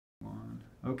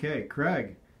Okay,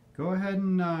 Craig, go ahead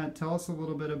and tell us a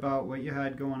little bit about what you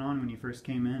had going on when you first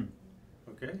came in.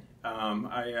 Okay.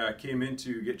 I came in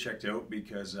to get checked out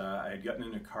because I had gotten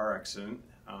in a car accident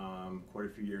quite a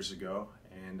few years ago,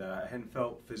 and I hadn't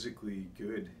felt physically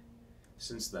good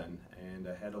since then. And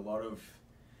I had a lot of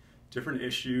different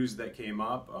issues that came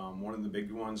up. One of the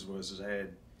big ones was I had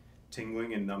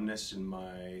tingling and numbness in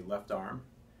my left arm.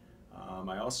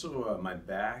 I also, my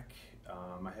back,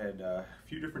 I had a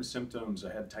few different symptoms.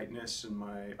 I had tightness in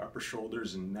my upper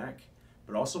shoulders and neck,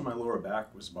 but also my lower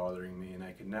back was bothering me, and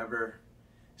I could never,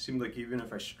 seemed like even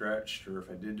if I stretched or if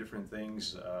I did different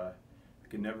things, I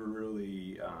could never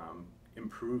really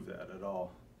improve that at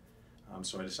all.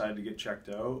 So I decided to get checked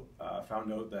out.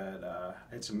 Found out that I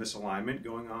had some misalignment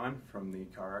going on from the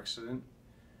car accident.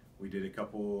 We did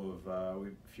a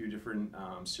few different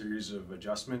series of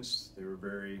adjustments. They were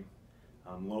very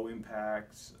low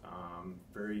impact,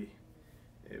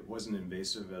 it wasn't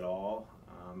invasive at all.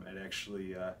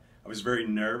 I was very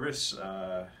nervous,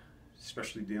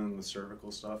 especially dealing with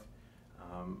cervical stuff.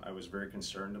 I was very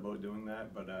concerned about doing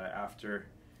that, but after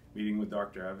meeting with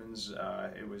Dr. Evans,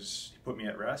 he put me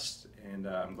at rest, and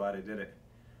I'm glad I did it.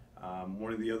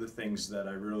 One of the other things that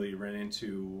I really ran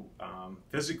into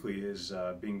physically is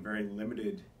being very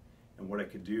limited in what I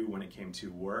could do when it came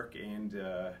to work, and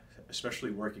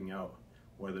especially working out,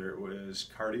 whether it was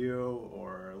cardio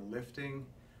or lifting.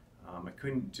 I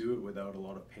couldn't do it without a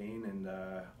lot of pain and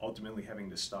ultimately having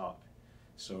to stop.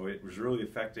 So it was really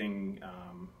affecting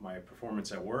my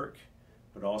performance at work,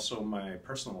 but also my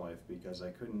personal life, because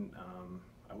I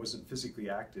wasn't physically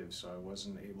active, so I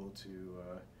wasn't able to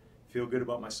feel good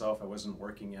about myself. I wasn't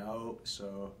working out,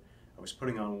 so I was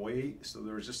putting on weight. So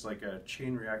there was just like a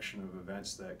chain reaction of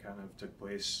events that kind of took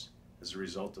place as a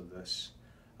result of this.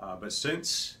 But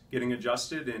since getting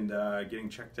adjusted and getting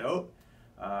checked out,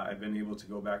 I've been able to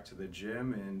go back to the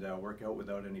gym and work out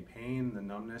without any pain. The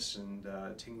numbness and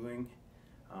tingling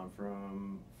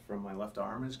from my left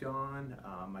arm is gone.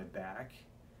 My back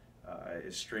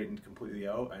is straightened completely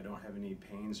out. I don't have any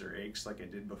pains or aches like I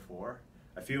did before.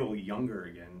 I feel younger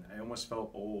again. I almost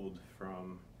felt old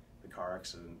from the car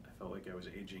accident. I felt like I was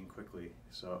aging quickly.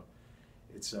 So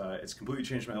it's completely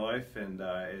changed my life, and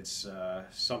it's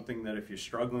something that if you're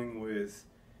struggling with,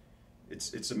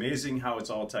 it's amazing how it's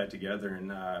all tied together, and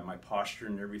my posture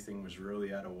and everything was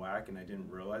really out of whack, and I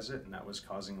didn't realize it, and that was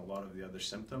causing a lot of the other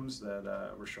symptoms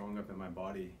that were showing up in my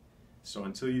body. So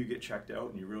until you get checked out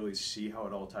and you really see how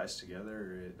it all ties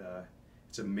together,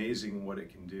 it's amazing what it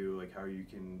can do, like how you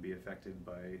can be affected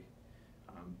by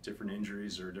different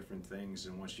injuries or different things,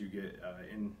 and once you get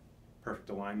in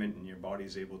perfect alignment and your body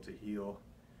is able to heal,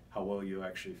 how well you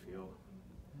actually feel.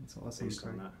 That's awesome, based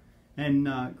Craig. on that.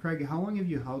 And Craig, how long have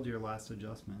you held your last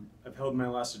adjustment? I've held my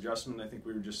last adjustment, I think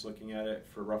we were just looking at it,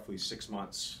 for roughly 6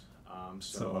 months.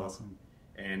 So awesome.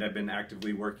 And I've been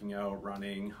actively working out,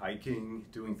 running, hiking,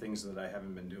 doing things that I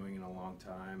haven't been doing in a long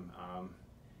time.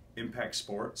 Impact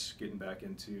sports, getting back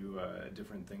into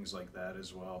different things like that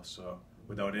as well, so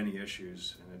without any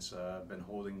issues, and it's been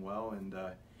holding well. And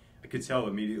I could tell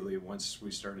immediately once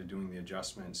we started doing the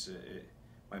adjustments,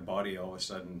 my body all of a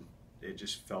sudden, it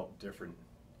just felt different.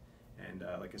 And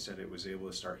like I said, it was able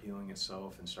to start healing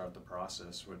itself and start the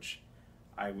process, which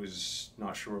I was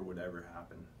not sure would ever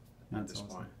happen at this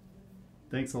point.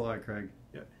 Thanks a lot, Craig.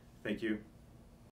 Yeah, thank you.